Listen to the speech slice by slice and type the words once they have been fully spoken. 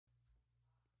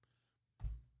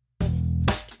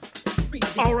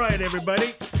All right,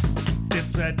 everybody.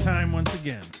 It's that time once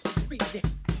again.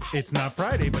 It's not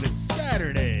Friday, but it's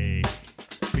Saturday.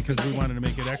 Because we wanted to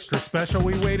make it extra special,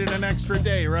 we waited an extra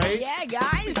day, right? Yeah,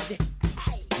 guys.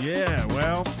 Yeah,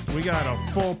 well, we got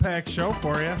a full-packed show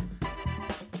for you.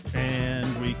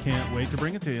 And we can't wait to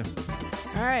bring it to you.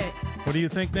 All right. What do you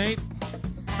think, Nate?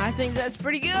 I think that's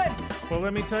pretty good. Well,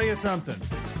 let me tell you something.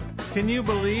 Can you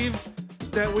believe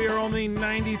that we are only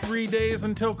 93 days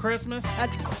until Christmas?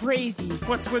 That's crazy.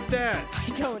 What's with that? I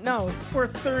don't know. We're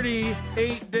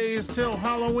 38 days till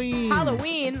Halloween.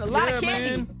 Halloween, a lot of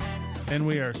candy. Man. And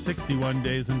we are 61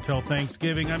 days until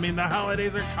Thanksgiving. I mean, the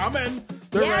holidays are coming.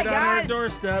 They're right on our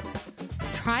doorstep.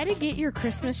 Try to get your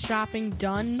Christmas shopping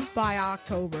done by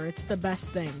October. It's the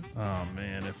best thing. Oh,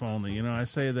 man, if only. You know, I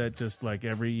say that just like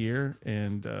every year,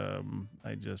 and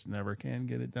I just never can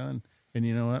get it done. And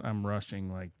you know what? I'm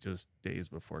rushing like just days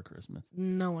before Christmas.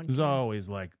 No one There's can. always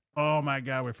like, oh, my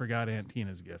God, we forgot Aunt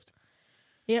Tina's gift.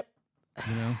 Yep.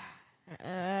 You know?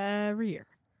 Every year.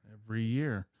 Every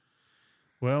year.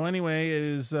 Well, anyway, it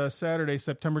is Saturday,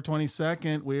 September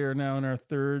 22nd. We are now in our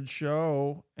third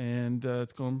show, and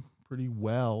it's going pretty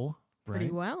well. Right?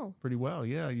 Pretty well. Pretty well,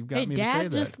 yeah. You've got me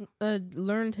Dad to say that. just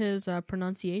learned his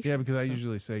pronunciation. Yeah, because I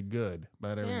usually say good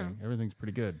about everything. Yeah. Everything's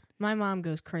pretty good. My mom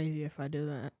goes crazy if I do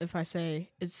that. If I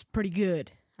say it's pretty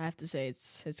good, I have to say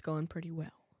it's going pretty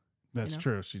well. That's You know?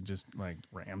 true. She just like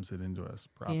rams it into us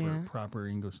proper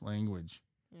English language.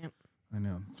 Yep. I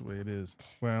know. That's the way it is.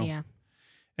 Well, Yeah.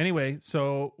 anyway,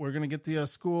 so we're going to get the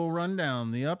school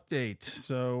rundown, the update.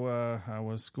 So how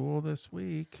was school this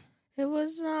week? It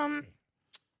was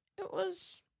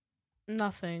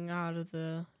nothing out of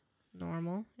the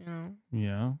normal, you know.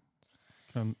 Yeah.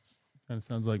 Kind of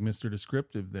sounds like Mr.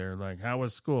 Descriptive there. Like, how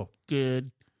was school?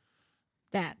 Good.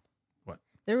 Dad. What?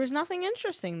 There was nothing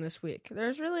interesting this week.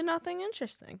 There's really nothing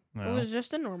interesting. No. It was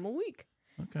just a normal week.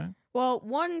 Okay. Well,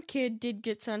 one kid did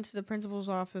get sent to the principal's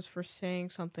office for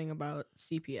saying something about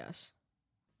CPS.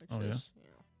 Which Oh, yeah? is, you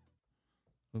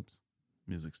know. Oops.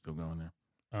 Music's still going there.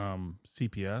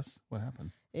 CPS? What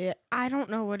happened? Yeah, I don't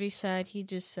know what he said. He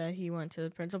just said he went to the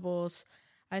principal's.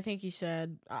 I think he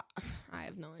said, I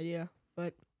have no idea,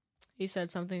 but he said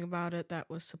something about it that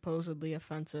was supposedly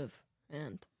offensive,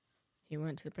 and he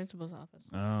went to the principal's office.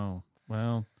 Oh,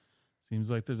 well,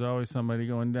 seems like there's always somebody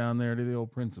going down there to the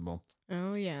old principal.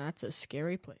 Oh, yeah, that's a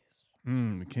scary place.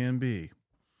 It can be.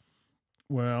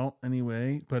 Well,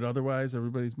 anyway, but otherwise,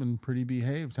 everybody's been pretty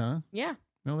behaved, huh? Yeah.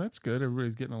 No, that's good.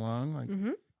 Everybody's getting along. Like,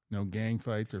 no gang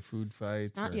fights or food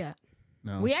fights. Not yet.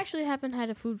 No. We actually haven't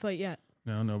had a food fight yet.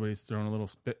 No, nobody's throwing a little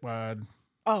spit wad.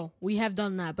 Oh, we have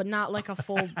done that, but not like a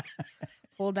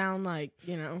full down, like,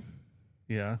 you know.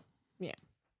 Yeah. Yeah.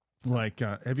 Like,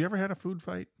 have you ever had a food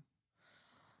fight?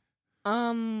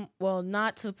 Well,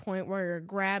 not to the point where you're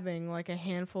grabbing like a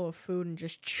handful of food and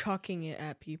just chucking it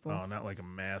at people. Oh, not like a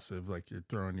massive, like you're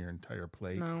throwing your entire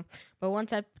plate. No. But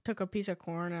once I took a piece of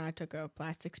corn and I took a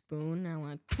plastic spoon and I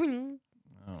went twing.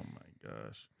 Oh my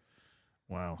gosh.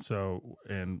 Wow. So,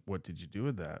 and what did you do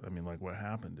with that? I mean, like, what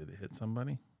happened? Did it hit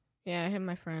somebody? Yeah, I hit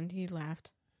my friend. He laughed.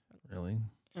 Really?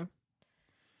 Yeah.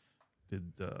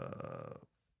 Did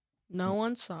No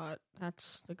one saw it.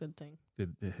 That's the good thing.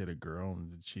 Did it hit a girl,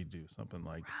 and did she do something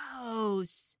like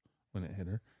Gross. when it hit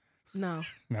her? No.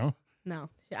 No? No.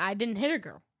 I didn't hit a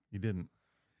girl. You didn't?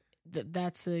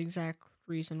 That's the exact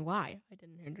reason why I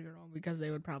didn't hit a girl, because they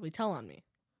would probably tell on me.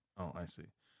 Oh, I see.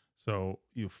 So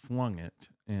you flung it,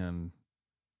 and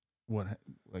what,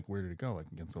 like, where did it go? Like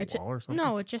against a wall or something?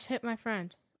 No, it just hit my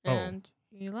friend, and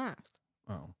he laughed.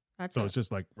 Oh. That's So it. it's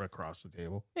just like across the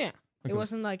table? Yeah. Like It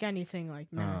wasn't like anything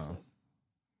like massive.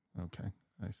 Okay,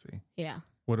 I see. Yeah.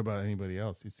 What about anybody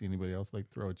else? You see anybody else like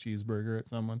throw a cheeseburger at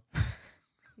someone?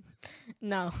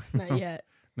 No, not yet.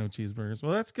 No cheeseburgers.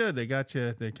 Well, that's good. They got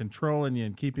you. They're controlling you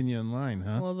and keeping you in line,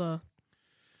 huh? Well, the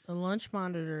lunch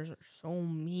monitors are so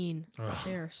mean. Ugh.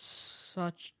 They're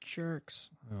such jerks.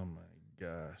 Oh my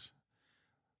gosh.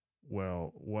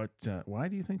 Well, what? Why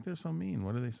do you think they're so mean?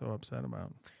 What are they so upset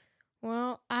about?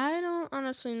 Well, I don't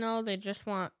honestly know. They just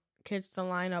want kids to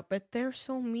line up, but they're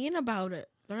so mean about it.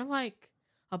 They're like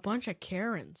a bunch of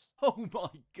Karens. Oh my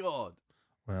God.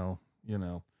 Well, you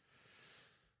know,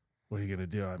 what are you gonna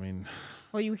do? I mean,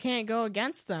 Well, you can't go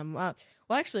against them. Well,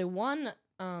 actually, one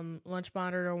lunch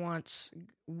monitor once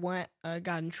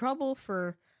got in trouble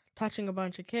for touching a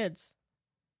bunch of kids.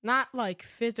 Not like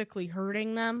physically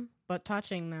hurting them, but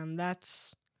touching them.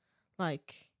 That's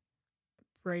like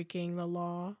breaking the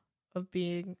law of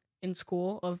being in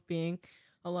school, of being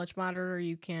a lunch monitor.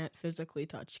 You can't physically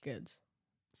touch kids.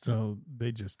 so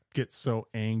they just get so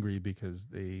angry because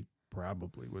they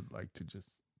probably would like to just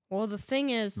Well, the thing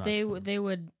is, Not they some. they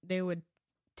would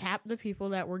tap the people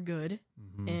that were good,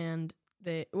 Mm-hmm. and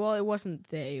it wasn't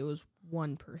they, it was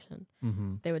one person.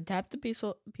 Mm-hmm. They would tap the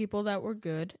people that were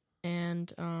good,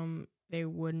 and they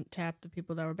wouldn't tap the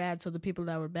people that were bad. So the people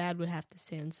that were bad would have to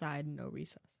stay inside and no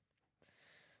recess.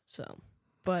 So,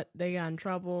 but they got in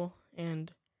trouble,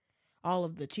 and all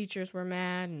of the teachers were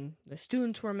mad, and the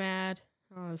students were mad.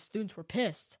 The students were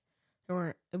pissed. They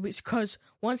weren't. It was because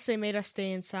once they made us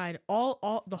stay inside,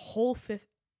 all the whole 5th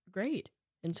grade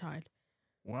inside.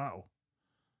 Wow.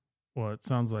 Well, it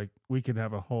sounds like we could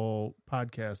have a whole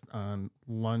podcast on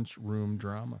lunchroom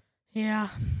drama. Yeah,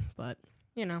 but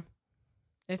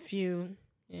if you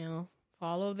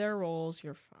follow their rules,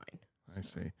 you're fine. I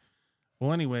see.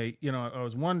 Well, anyway, I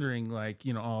was wondering, like,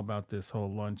 all about this whole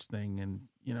lunch thing, and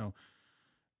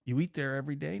you eat there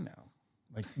every day now.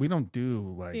 Like, we don't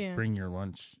do bring your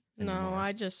lunch anymore. No,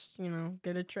 I just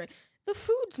get a tray. The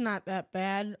food's not that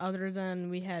bad, other than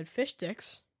we had fish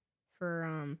sticks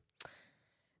for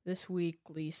this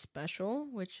weekly special,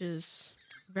 which is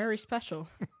very special.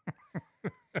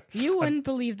 You wouldn't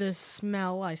believe the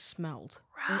smell I smelled.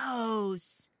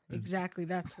 Gross. Exactly,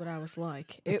 that's what I was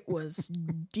like. It was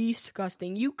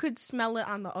disgusting. You could smell it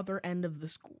on the other end of the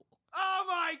school. Oh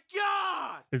my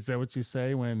God! Is that what you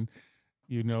say when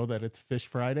you know that it's Fish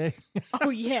Friday? Oh,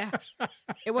 yeah.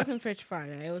 It wasn't Fish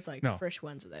Friday. It was like No. Fish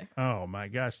Wednesday. Oh my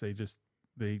gosh,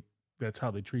 that's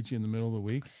how they treat you in the middle of the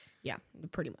week? Yeah,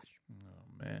 pretty much.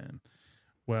 Oh man.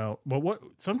 Well, what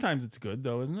sometimes it's good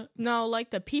though, isn't it? No, like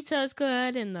the pizza is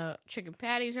good, and the chicken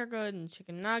patties are good, and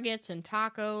chicken nuggets and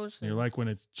tacos. You're like, when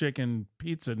it's chicken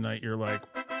pizza night, you're like,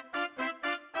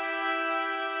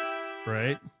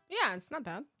 right? Yeah, it's not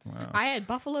bad. Wow. I had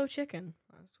buffalo chicken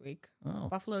last week. Oh,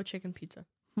 Buffalo chicken pizza.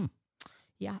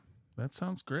 Yeah, that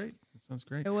sounds great. That sounds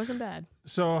great. it wasn't bad.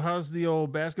 So, how's the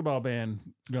old basketball band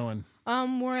going?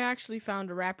 We actually found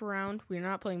a wraparound. We're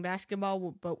not playing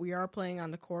basketball, but we are playing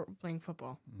on the court. We're playing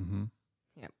football. Mm-hmm.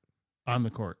 Yep. On the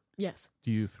court. Yes.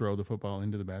 Do you throw the football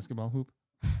into the basketball hoop?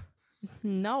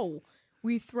 No.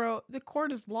 We throw. The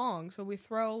court is long, so we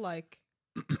throw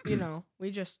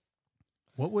we just.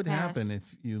 What would Pass. happen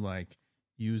if you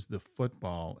use the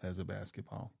football as a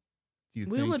basketball? Do you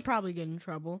We think? would probably get in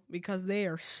trouble because they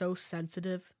are so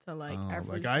sensitive to everything.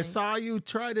 like I saw you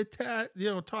try to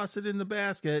toss it in the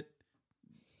basket.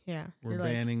 Yeah. We're you're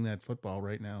banning that football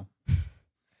right now.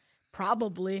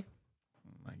 probably.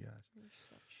 Oh my gosh.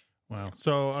 Wow.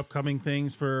 So upcoming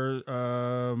things for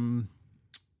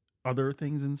other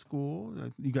things in school.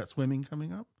 You got swimming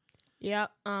coming up? Yeah,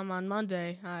 on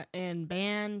Monday, and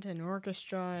band and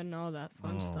orchestra and all that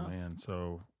fun stuff. Oh man.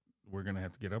 So we're gonna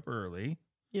have to get up early.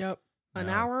 Yep. An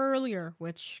Now- hour earlier,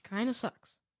 which kind of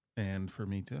sucks. And for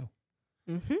me too.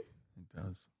 Mm-hmm. It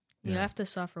does. You have to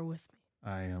suffer with me.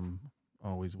 I am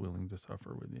always willing to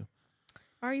suffer with you.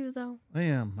 Are you, though? I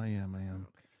am.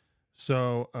 Okay.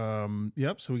 So,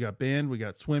 yep. So we got band, we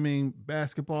got swimming,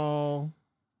 basketball.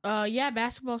 Yeah,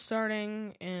 basketball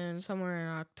starting in somewhere in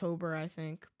October, I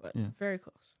think, but Yeah. very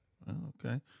close. Oh,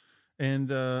 okay. And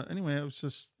anyway, I was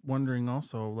just wondering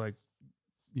also,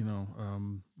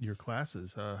 your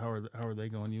classes. How are they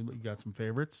going? You got some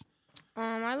favorites?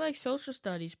 I like social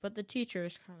studies, but the teacher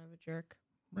is kind of a jerk.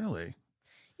 Really?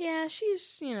 Yeah,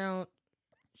 she's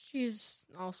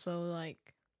also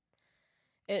like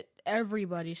it.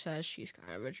 Everybody says she's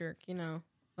kind of a jerk,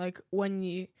 Like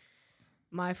when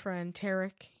my friend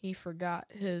Tarek, he forgot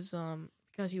his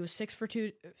because he was sick for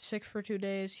 2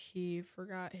 days. He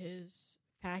forgot his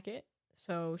packet,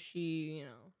 so she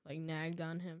nagged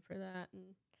on him for that,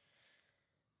 and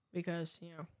because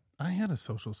I had a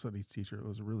social studies teacher that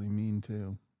was really mean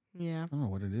too. yeah. I don't know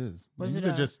what it is. Was Maybe it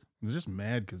they're just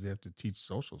mad because they have to teach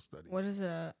social studies. What is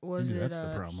it? Was Maybe it that's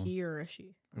the a problem. he or a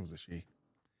she? It was a she.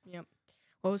 Yep.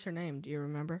 What was her name? Do you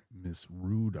remember? Miss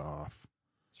Rudolph.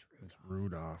 Miss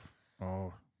Rudolph.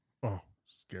 Oh,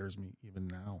 scares me even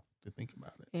now to think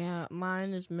about it. Yeah,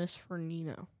 mine is Miss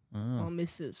Fernino. Oh, Well,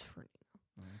 Mrs. Fernino.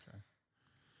 okay.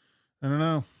 I don't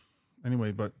know.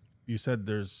 Anyway, but you said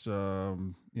there's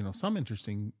some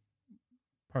interesting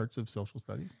parts of social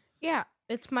studies. Yeah,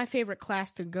 it's my favorite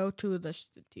class to go to. The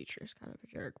teacher's kind of a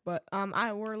jerk, but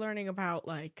we're learning about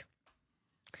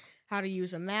how to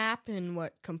use a map and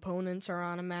what components are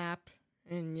on a map,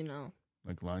 and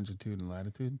Like longitude and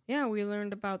latitude. yeah, we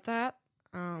learned about that.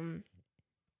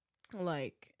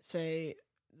 Say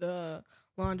the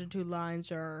longitude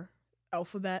lines are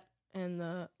alphabet and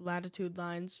the latitude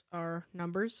lines are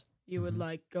numbers. You would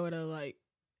go to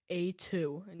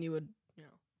A2, and you would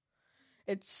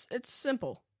it's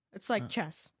simple. It's like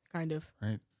chess, kind of.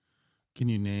 Right. Can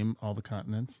you name all the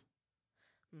continents?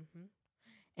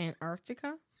 Mm-hmm.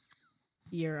 Antarctica,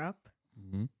 Europe,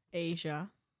 Mm-hmm.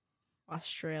 Asia,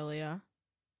 Australia,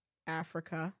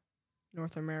 Africa,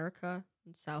 North America,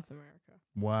 and South America.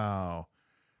 Wow.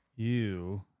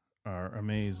 You are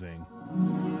amazing.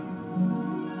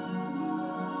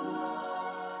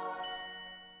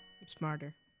 I'm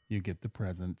smarter. You get the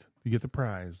present. You get the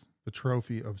prize, the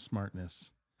trophy of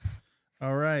smartness.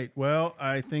 All right. Well,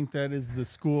 I think that is the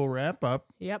school wrap up.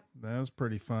 Yep. That was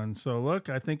pretty fun. So, look,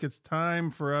 I think it's time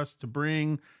for us to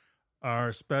bring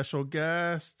our special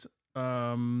guest,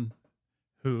 who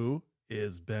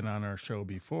has been on our show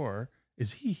before.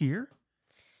 Is he here?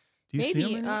 Do you see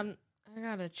Maybe. him? I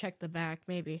gotta check the back.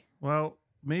 Maybe. Well,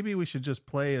 maybe we should just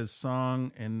play his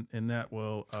song, and that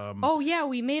will. Oh yeah,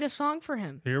 we made a song for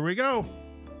him. Here we go.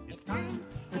 It's time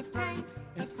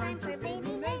for Baby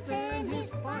Nathan. He's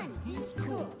fun, he's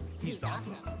cool, he's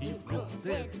awesome, he rules.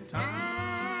 It's time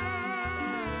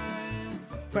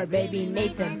For Baby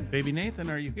Nathan. Baby Nathan,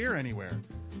 are you here anywhere?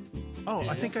 Oh,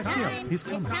 I think I see him. He's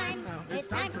coming. It's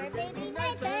time for Baby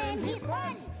Nathan. He's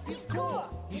fun, he's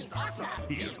cool, he's awesome,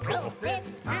 He is cool. rules.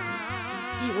 It's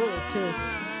time He rules too.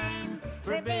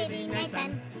 for Baby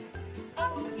Nathan.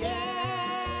 Oh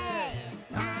yeah, it's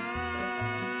time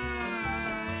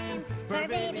for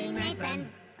Baby Nathan.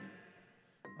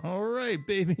 All right,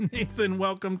 Baby Nathan,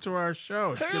 welcome to our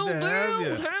show. It's good to have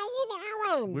you. How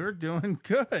you doing? We're doing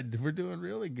good. We're doing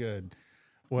really good.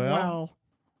 Well,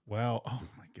 oh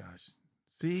my gosh.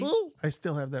 See? I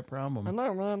still have that problem. I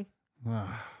know, man.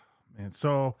 Ah, man.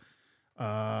 So,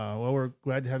 well, we're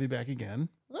glad to have you back again.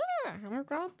 Yeah, I'm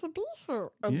glad to be here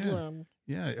again.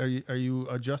 Yeah. Are you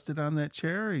adjusted on that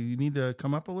chair? Or you need to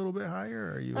come up a little bit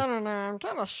higher? Are you I don't know. I'm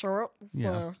kind of short, so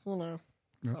Yeah. you know.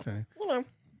 okay?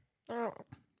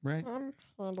 Right. I'm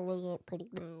handling it pretty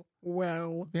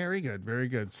well. Very good. Very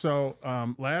good. So,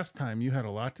 last time you had a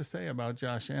lot to say about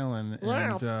Josh Allen,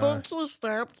 Yeah, and I think he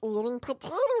stopped eating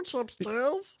potato chips,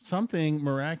 guys. something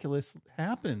miraculous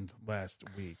happened last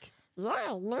week.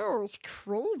 Yeah, no, it's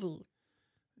crazy.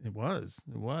 It was.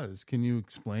 It was. Can you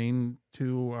explain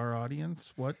to our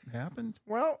audience what happened?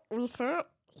 Well, we thought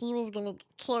he was going to get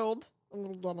killed in the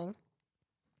beginning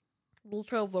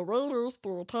because the Raiders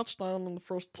threw a touchdown in the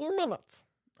first 2 minutes.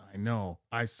 I know.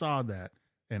 I saw that.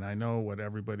 And I know what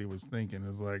everybody was thinking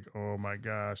is like, oh my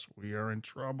gosh, we are in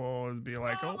trouble. It'd be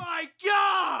like, Oh oh, my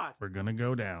God! we're going to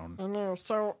go down. I know.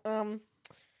 So, and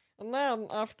then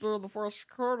after the first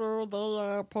quarter,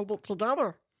 they pulled it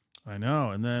together. I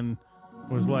know. And then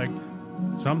it was like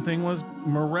something was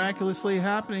miraculously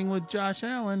happening with Josh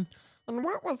Allen. And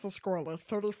what was the score? Like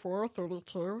 34,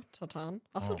 32 to 10?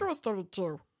 I think it was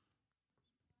 32.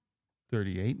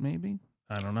 38 maybe?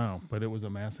 I don't know. But it was a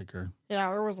massacre.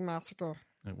 Yeah, it was a massacre.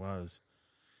 It was.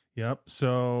 Yep.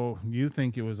 So you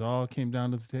think it was all came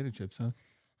down to potato chips, huh?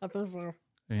 I think so.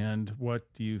 And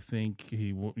what do you think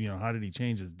how did he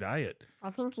change his diet?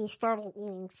 I think he started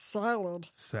eating salad.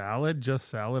 Salad? Just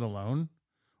salad alone?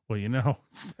 Well,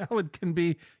 salad can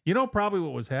be, probably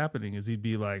what was happening is he'd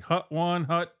be like, hut 1,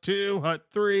 hut 2, hut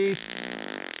 3.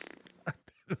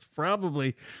 That's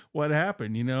probably what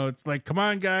happened. It's like, come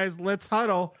on, guys, let's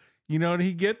huddle. And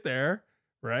he'd get there,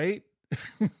 right?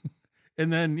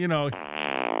 And then,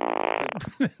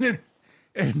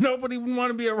 and nobody would want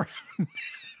to be around.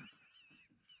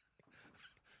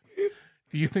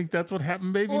 Do you think that's what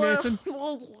happened, Baby Nathan?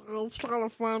 It's kind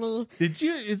of funny.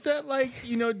 Is that like,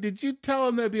 did you tell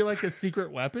him that'd be like a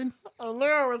secret weapon? I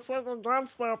know, it's like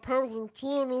against the opposing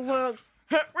team. He's like,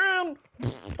 hit win!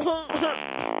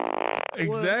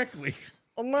 Exactly.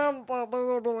 And then they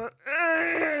would be like,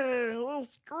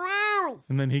 it's gross!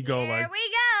 And then he'd go Here like, we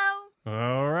go.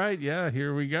 all right, yeah,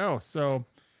 here we go. So,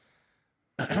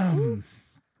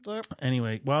 Yep.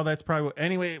 anyway, well, that's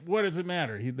probably, what does it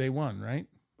matter? They won, right?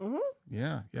 Mm-hmm.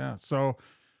 Yeah. So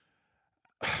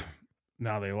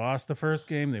now they lost the first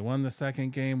game. They won the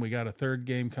second game. We got a third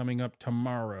game coming up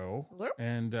tomorrow. Yep.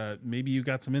 And maybe you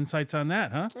got some insights on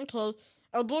that, huh? Okay.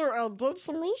 I did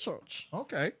some research.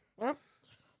 Okay. Yep.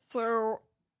 So,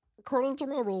 according to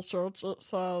my research, it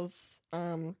says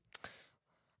 80%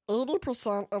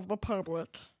 of the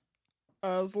public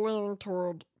is leaning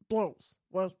toward Bills.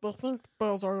 Like, they think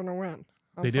Bills are going to win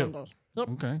on They do? Sunday. Yep.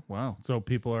 Okay. Wow. So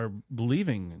people are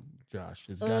believing Josh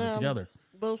has got it together.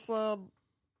 They said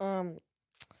the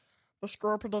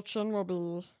score prediction will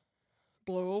be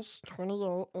Bills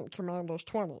 28 and Commanders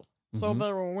 20. So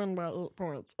they will win by 8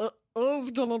 points. It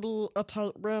is going to be a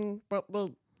tight win, but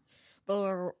they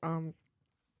are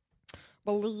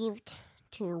believed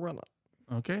to win it.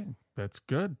 Okay. That's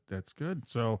good.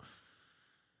 So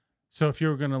So if you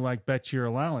were going to like bet your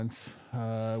allowance,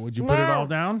 would you put it all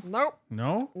down? Nope.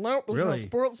 No? Nope. Because Really?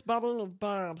 sports betting is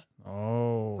bad.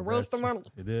 Oh. A waste of that's- money.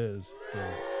 It is. Yeah.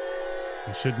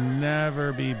 You should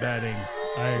never be betting.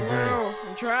 I agree. No.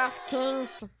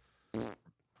 DraftKings.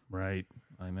 Right.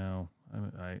 I know.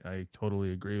 I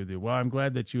totally agree with you. Well, I'm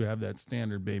glad that you have that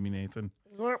standard, baby Nathan.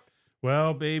 Yep.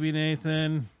 Well, baby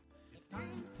Nathan,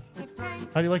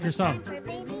 how do you like your song?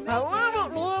 I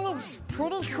love it, man. It's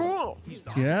pretty cool.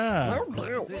 Yeah. No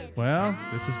doubt. Well,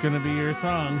 this is going to be your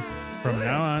song from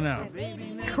now on out.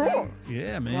 Cool.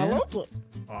 Yeah, I man. like it.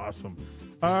 Awesome.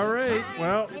 All right.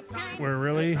 Well, we're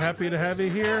really happy to have you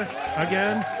here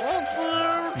again. Thank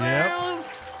you, Yep. guys.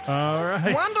 All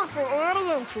right. Wonderful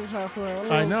audience we have here.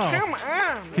 I know. Come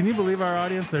on. Can you believe our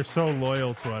audience? They're so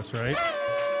loyal to us, right?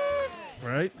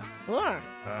 Right? Yeah.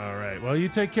 All right. Well, you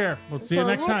take care. We'll see you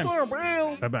next time.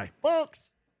 Bye. Bye-bye.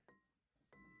 Thanks.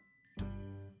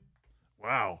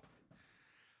 Wow.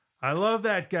 I love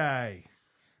that guy.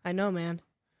 I know, man.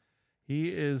 He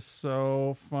is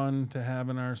so fun to have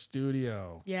in our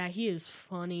studio. Yeah, he is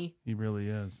funny. He really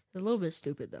is. A little bit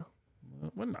stupid, though.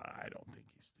 Well, no, I don't think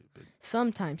he's stupid.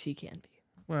 Sometimes he can be.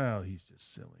 Well, he's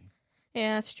just silly.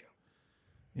 Yeah, that's true.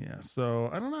 Yeah, so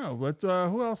I don't know. But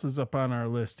who else is up on our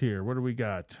list here? What do we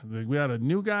got? We got a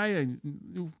new guy, a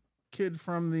new kid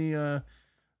from the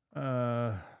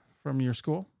from your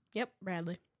school? Yep,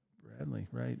 Bradley. Bradley,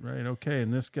 right. Okay,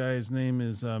 and this guy's name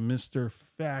is Mr.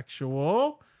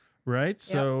 Factual, right?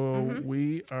 So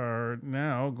we are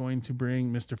now going to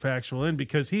bring Mr. Factual in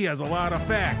because he has a lot of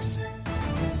facts.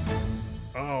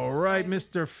 All right,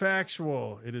 Mr.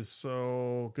 Factual, it is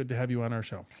so good to have you on our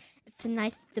show. It's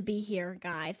nice to be here,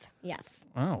 guys. Yes.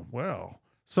 Oh, well.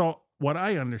 So what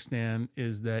I understand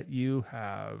is that you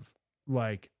have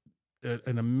like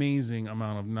an amazing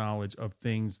amount of knowledge of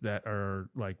things that are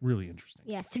like really interesting.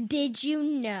 Yes. Did you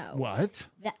know What?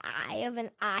 the eye of an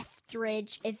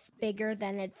ostrich is bigger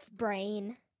than its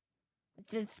brain?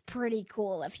 It's pretty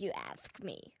cool if you ask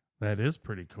me. That is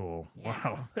pretty cool. Yes.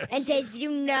 Wow. And did you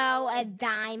know a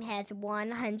dime has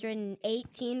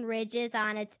 118 ridges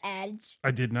on its edge?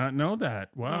 I did not know that.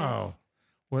 Wow. Yes.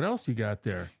 What else you got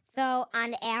there? So,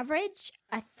 on average,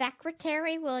 a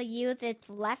secretary will use its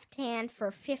left hand for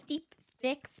 56%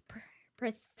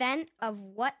 of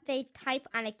what they type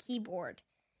on a keyboard.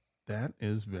 That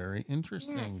is very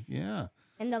interesting. Yeah.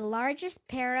 And the largest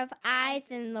pair of eyes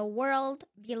in the world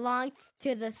belongs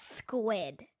to the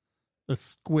squid. The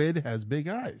squid has big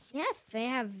eyes. Yes, they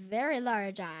have very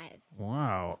large eyes.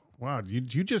 Wow. Do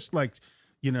you just like,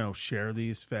 share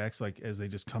these facts like as they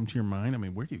just come to your mind? I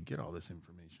mean, where do you get all this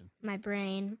information? My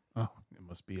brain. Oh, it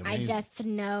must be amazing. I just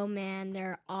know, man,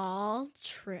 they're all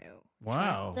true. Wow.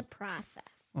 Trust the process.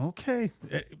 Okay.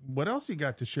 What else you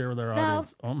got to share with our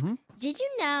audience? Did you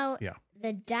know Yeah.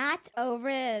 the dot over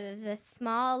the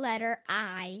small letter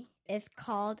I is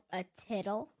called a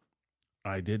tittle?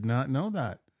 I did not know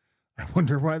that. I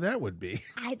wonder why that would be.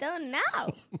 I don't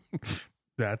know.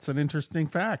 That's an interesting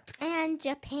fact. And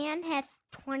Japan has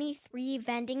 23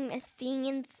 vending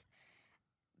machines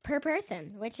per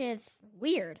person, which is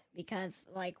weird because,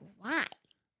 like, why?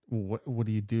 What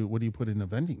do you do? What do you put in a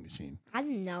vending machine? I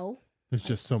don't know. There's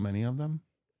just so many of them.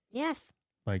 Yes.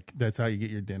 Like that's how you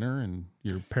get your dinner and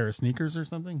your pair of sneakers or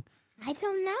something. I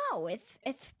don't know.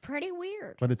 It's pretty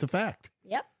weird. But it's a fact.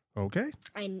 Yep. Okay.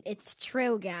 And it's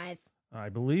true, guys. I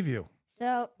believe you.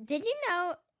 So, did you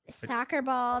know soccer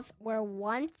balls were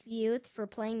once used for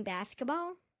playing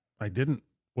basketball? I didn't.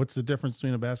 What's the difference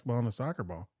between a basketball and a soccer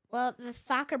ball? Well, the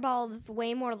soccer ball is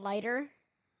way more lighter,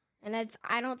 and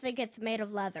I don't think it's made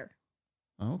of leather.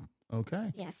 Oh,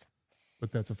 okay. Yes.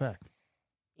 But that's a fact.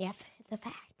 Yes, it's a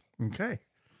fact. Okay.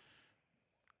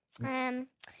 And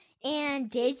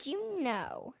did you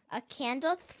know a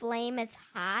candle's flame is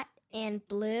hot and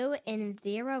blue in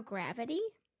zero gravity?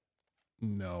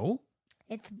 No.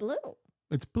 It's blue.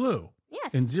 It's blue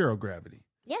Yes. in zero gravity.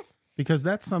 Yes. Because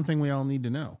that's something we all need to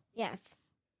know. Yes.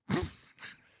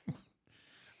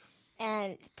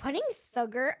 And putting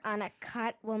sugar on a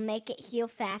cut will make it heal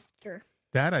faster.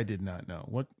 That I did not know.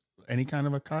 What? Any kind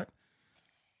of a cut?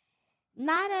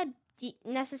 Not a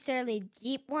necessarily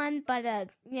deep one, but a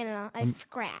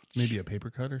scratch. Maybe a paper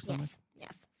cut or something?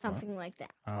 Yes, something like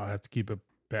that. I'll have to keep a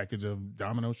package of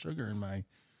Domino sugar in my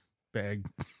bag.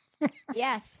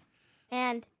 Yes.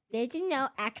 And did you know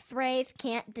X-rays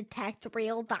can't detect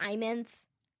real diamonds?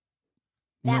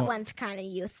 That No. one's kind of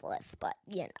useless, but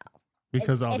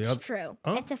Because it's true.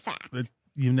 Oh. It's a fact.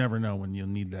 You never know when you'll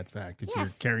need that fact if Yes. you're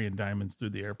carrying diamonds through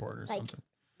the airport or Like, something.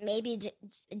 Maybe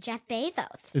Jeff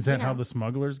Bezos. Is that how the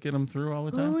smugglers get them through all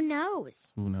the time? Who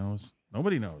knows? Who knows?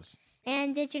 Nobody knows.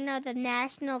 And did you know the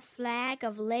national flag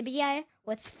of Libya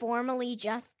was formerly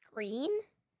just green?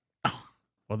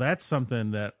 Well, that's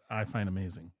something that I find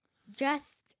amazing. Just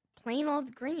plain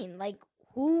old green. Like,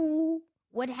 who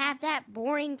would have that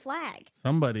boring flag?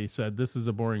 Somebody said, this is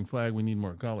a boring flag. We need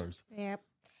more colors. Yep.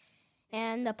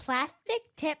 And the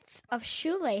plastic tips of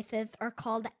shoelaces are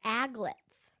called aglets.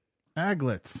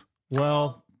 Aglets.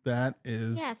 Well,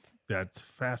 Yes. that's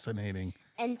fascinating.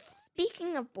 And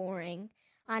speaking of boring,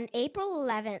 on April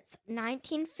 11th,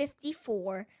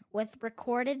 1954, was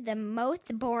recorded the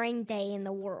most boring day in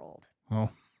the world. Oh,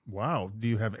 wow. Do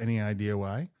you have any idea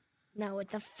why? No,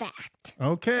 it's a fact.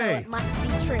 Okay. So it must be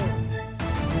true.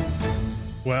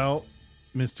 Well,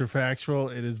 Mr. Factual,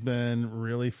 it has been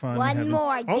really fun. One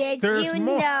more. Oh, Did there's you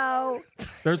more. know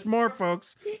There's more,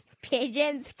 folks.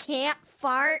 pigeons can't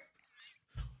fart?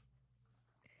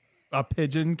 A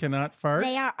pigeon cannot fart?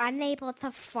 They are unable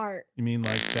to fart. You mean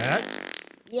like that?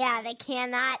 Yeah, they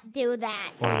cannot do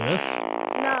that. Or this?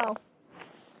 No.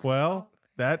 Well,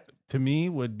 that to me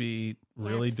would be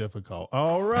really Yes. difficult.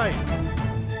 All right.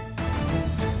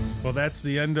 Well, that's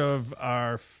the end of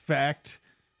our fact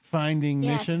finding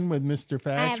Yes. mission with Mr.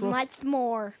 I have Factual. much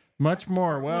more. Much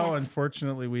more. Well, Yes.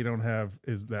 unfortunately, we don't have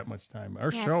is that much time.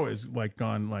 Our Yes. show is like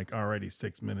gone like already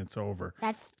 6 minutes over.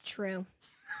 That's true.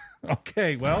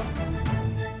 Okay, well,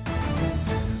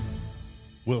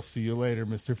 we'll see you later,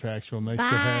 Mr. Factual. Nice to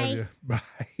have Bye.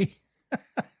 you. Bye.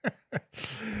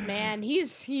 Man,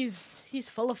 he's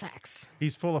full of facts.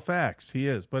 He's full of facts. He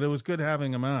is, but it was good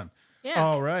having him on. Yeah.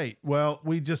 All right. Well,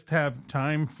 we just have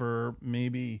time for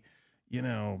maybe,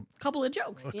 A couple of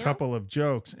jokes. a couple of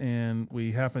jokes, and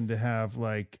we happen to have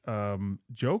like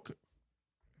joke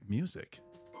music.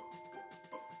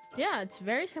 Yeah, it's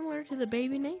very similar to the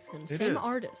Baby Nathan. It Same is.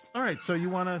 artist. All right. So you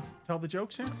want to tell the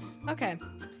jokes here? Okay.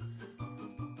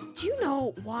 Do you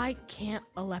know why can't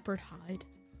a leopard hide?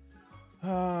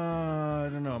 I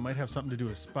don't know. It might have something to do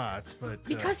with spots, but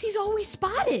Because he's always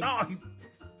spotted.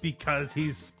 because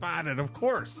he's spotted, of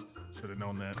course. Should have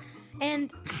known that.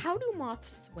 And how do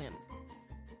moths swim?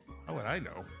 How would I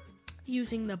know?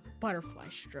 Using the butterfly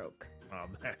stroke. Oh,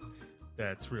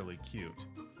 that's really cute.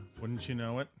 Wouldn't you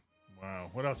know it?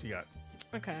 Wow. What else you got?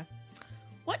 Okay.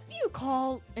 What do you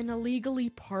call an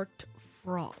illegally parked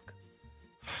frog?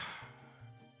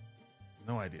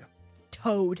 No idea.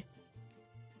 Toad.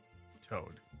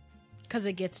 Toad. Because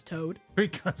it gets towed.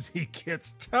 Because he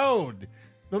gets towed.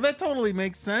 No, that totally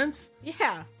makes sense.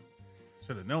 Yeah.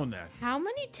 Should have known that. How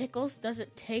many tickles does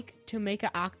it take to make an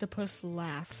octopus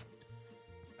laugh?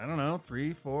 I don't know.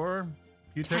 3, 4,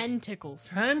 few 10 tickles.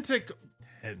 Tentacles.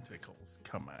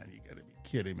 Come on, you gotta be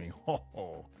kidding me.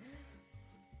 Ho.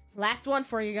 Last one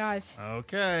for you guys.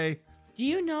 Okay. Do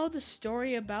you know the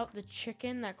story about the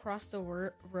chicken that crossed the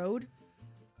road?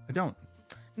 I don't.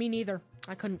 Me neither.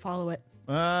 I couldn't follow it.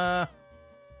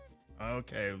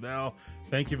 Okay. Well,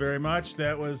 thank you very much.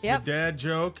 That was Yep. the dad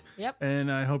joke. Yep.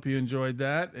 And I hope you enjoyed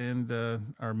that and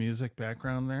our music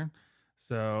background there.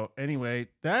 So anyway,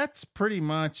 that's pretty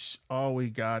much all we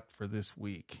got for this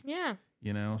week. Yeah.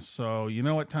 So you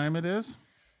know what time it is?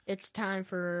 It's time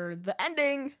for the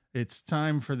ending. It's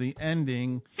time for the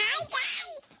ending. Hi,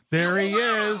 guys. There he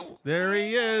is. There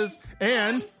he is.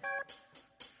 And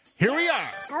here we are.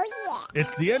 Oh, yeah.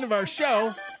 It's the end of our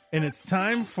show, and it's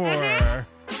time for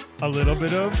a little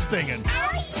bit of singing. Oh,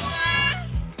 yeah.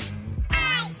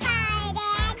 I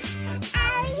farted.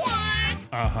 Oh,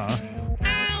 yeah. Uh-huh.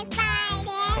 I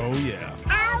farted. Oh, yeah.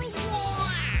 Oh,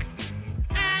 yeah.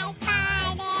 I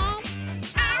farted.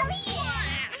 Oh, yeah.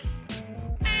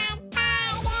 I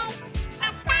farted. I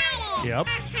farted. Yep.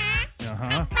 Uh-huh.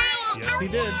 Uh-huh. Farted. Yes, he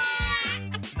did.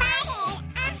 Farted.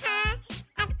 Uh-huh.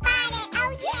 I farted.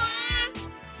 Oh, yeah.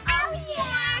 Oh,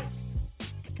 yeah.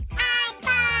 I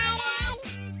farted.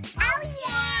 Oh,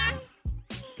 yeah.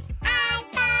 I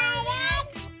farted.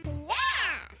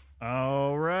 Yeah.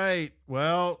 All right.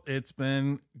 Well, it's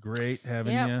been great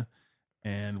having Yep. you,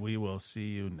 and we will see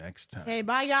you next time. Okay,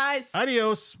 bye, guys.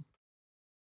 Adios.